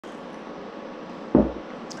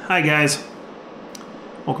Hi guys,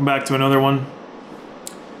 welcome back to another one.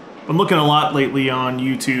 Been looking a lot lately on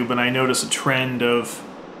YouTube and I notice a trend of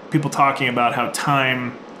people talking about how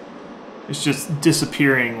time is just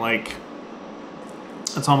disappearing, like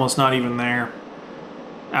it's almost not even there.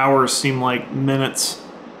 Hours seem like minutes.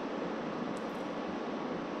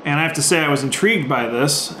 And I have to say I was intrigued by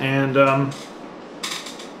this, and I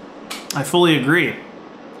fully agree.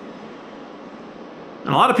 And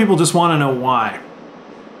a lot of people just want to know why.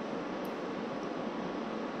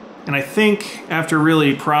 And I think after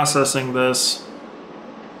really processing this,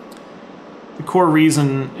 the core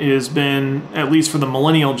reason has been, at least for the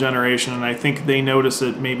millennial generation, and I think they notice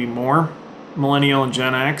it maybe more, Millennial and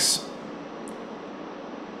Gen X,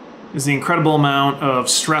 is the incredible amount of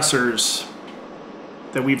stressors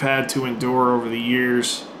that we've had to endure over the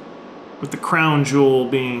years, with the crown jewel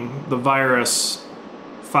being the virus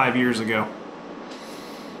 5 years ago.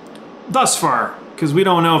 Thus far, because we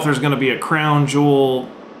don't know if there's going to be a crown jewel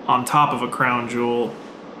on top of a crown jewel,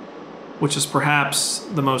 which is perhaps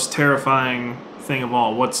the most terrifying thing of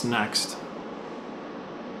all. What's next?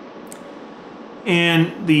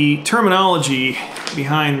 And the terminology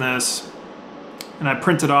behind this, and I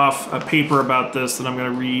printed off a paper about this that I'm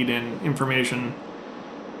going to read in information.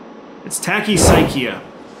 It's tachypsychia.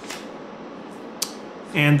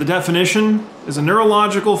 And the definition is a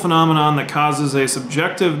neurological phenomenon that causes a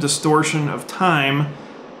subjective distortion of time,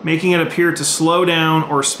 making it appear to slow down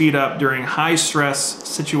or speed up during high-stress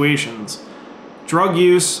situations, drug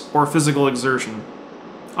use, or physical exertion.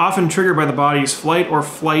 Often triggered by the body's fight or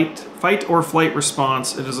flight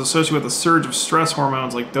response, it is associated with a surge of stress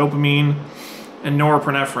hormones like dopamine and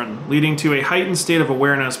norepinephrine, leading to a heightened state of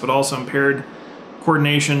awareness but also impaired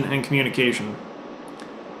coordination and communication.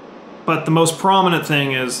 But the most prominent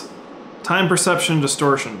thing is time perception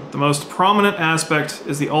distortion. The most prominent aspect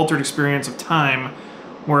is the altered experience of time,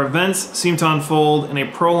 where events seem to unfold in a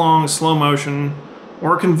prolonged slow motion,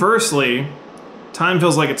 or conversely, time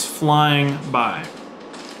feels like it's flying by.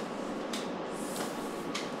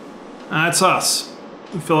 That's us.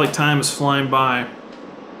 We feel like time is flying by.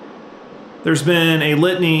 There's been a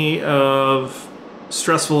litany of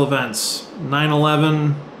stressful events.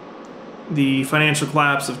 9/11, the financial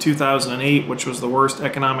collapse of 2008, which was the worst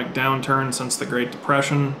economic downturn since the Great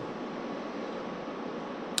Depression,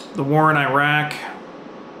 the war in Iraq,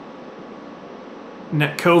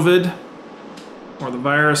 COVID, or the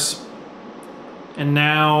virus, and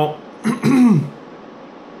now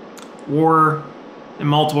war in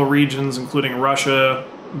multiple regions, including Russia,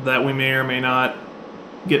 that we may or may not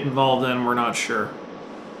get involved in, we're not sure.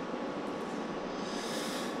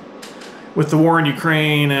 With the war in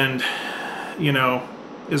Ukraine and,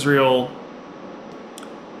 Israel,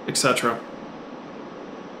 etc.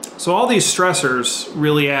 So all these stressors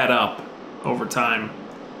really add up over time,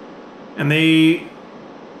 and they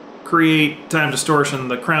create time distortion,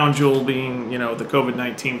 the crown jewel being, the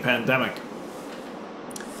COVID-19 pandemic.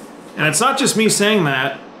 And it's not just me saying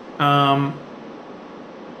that.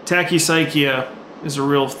 Tachypsychia is a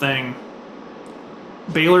real thing.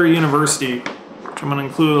 Baylor University, which I'm going to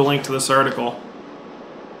include a link to this article.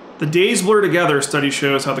 The days blur together study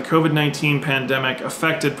shows how the COVID-19 pandemic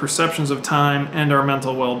affected perceptions of time and our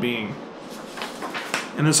mental well-being.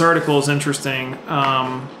 And this article is interesting.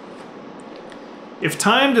 If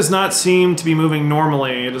time does not seem to be moving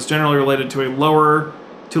normally, it is generally related to lower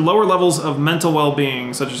levels of mental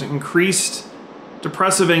well-being, such as increased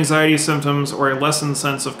depressive anxiety symptoms or a lessened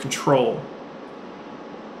sense of control.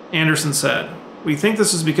 Anderson said, "We think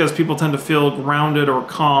this is because people tend to feel grounded or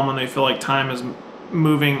calm when they feel like time is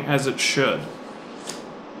moving as it should."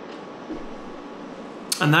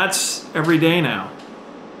 And that's every day now.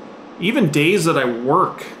 Even days that I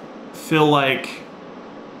work feel like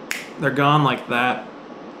they're gone like that.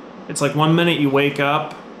 It's like 1 minute you wake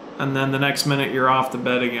up, and then the next minute you're off to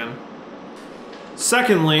bed again.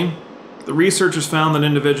 Secondly, the researchers found that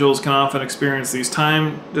individuals can often experience these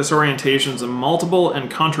time disorientations in multiple and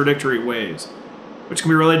contradictory ways, which can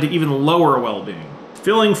be related to even lower well-being.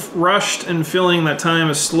 Feeling rushed and feeling that time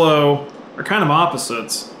is slow are kind of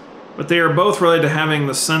opposites, but they are both related to having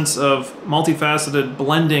the sense of multifaceted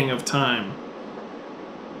blending of time.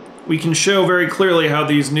 We can show very clearly how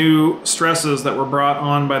these new stresses that were brought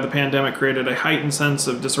on by the pandemic created a heightened sense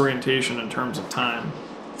of disorientation in terms of time.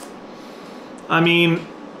 I mean,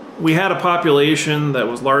 we had a population that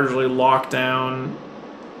was largely locked down.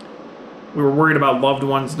 We were worried about loved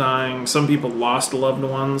ones dying. Some people lost loved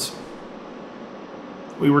ones.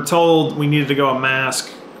 We were told we needed to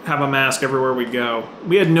have a mask everywhere we go.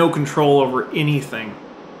 We had no control over anything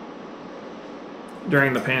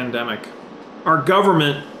during the pandemic. Our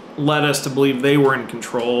government led us to believe they were in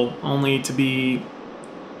control, only to be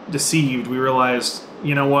deceived. We realized,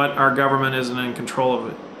 you know what, our government isn't in control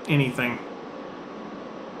of anything.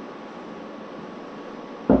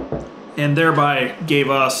 And thereby gave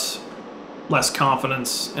us less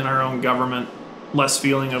confidence in our own government, less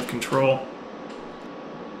feeling of control.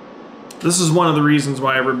 This is one of the reasons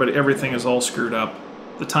why everything is all screwed up.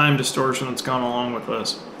 The time distortion that's gone along with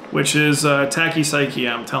this, which is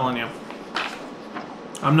tachypsychia, I'm telling you.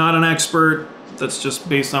 I'm not an expert, that's just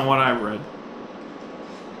based on what I've read.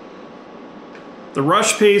 The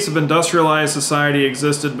rush pace of industrialized society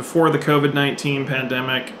existed before the COVID-19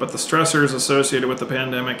 pandemic, but the stressors associated with the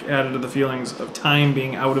pandemic added to the feelings of time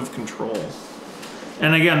being out of control.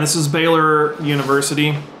 And again, this is Baylor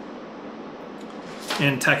University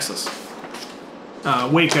in Texas.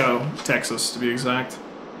 Waco, Texas, to be exact.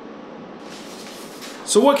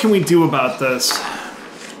 So what can we do about this?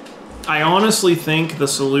 I honestly think the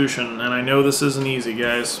solution, and I know this isn't easy,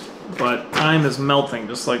 guys, but time is melting,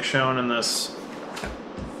 just like shown in this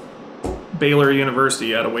Baylor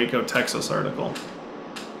University out of Waco, Texas article.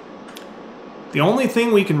 The only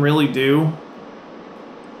thing we can really do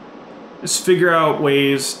is figure out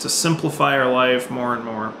ways to simplify our life more and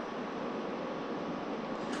more.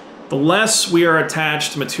 The less we are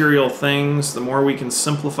attached to material things, the more we can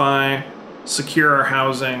simplify, secure our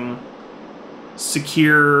housing,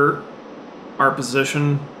 secure our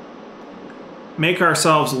position, make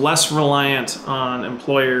ourselves less reliant on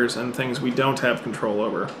employers and things we don't have control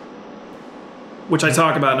over, which I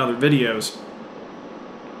talk about in other videos.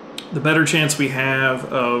 The better chance we have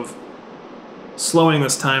of slowing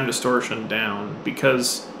this time distortion down,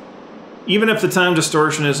 because even if the time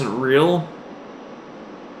distortion isn't real,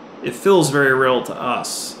 it feels very real to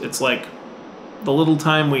us. It's like the little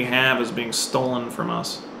time we have is being stolen from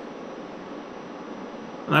us.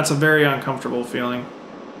 And that's a very uncomfortable feeling.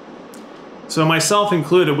 So myself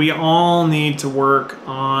included, we all need to work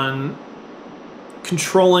on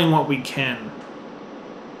controlling what we can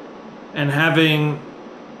and having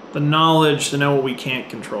the knowledge to know what we can't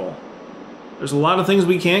control. There's a lot of things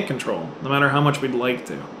we can't control, no matter how much we'd like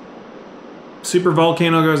to. Super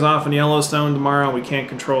volcano goes off in Yellowstone tomorrow, we can't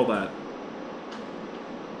control that.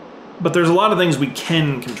 But there's a lot of things we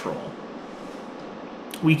can control.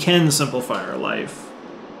 We can simplify our life.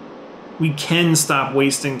 We can stop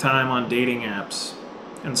wasting time on dating apps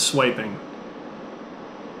and swiping.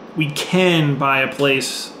 We can buy a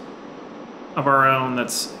place of our own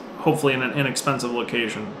that's hopefully in an inexpensive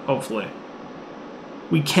location, hopefully.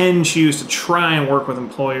 We can choose to try and work with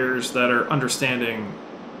employers that are understanding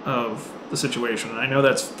of the situation. I know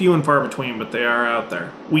that's few and far between, but they are out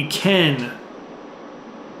there. We can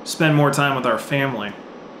spend more time with our family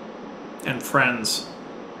and friends.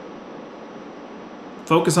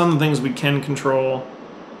 Focus on the things we can control.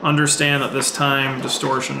 Understand that this time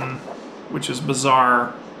distortion, which is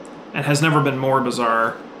bizarre and has never been more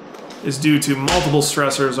bizarre, is due to multiple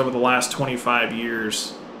stressors over the last 25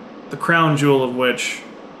 years, the crown jewel of which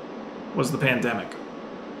was the pandemic,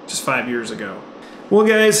 just 5 years ago. Well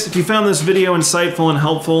guys, if you found this video insightful and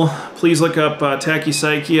helpful, please look up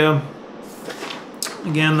tachypsychia.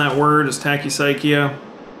 Again, that word is tachypsychia.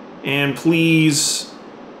 And please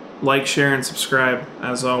like, share, and subscribe,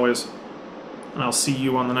 as always. And I'll see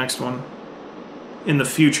you on the next one in the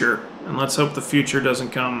future. And let's hope the future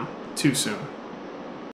doesn't come too soon.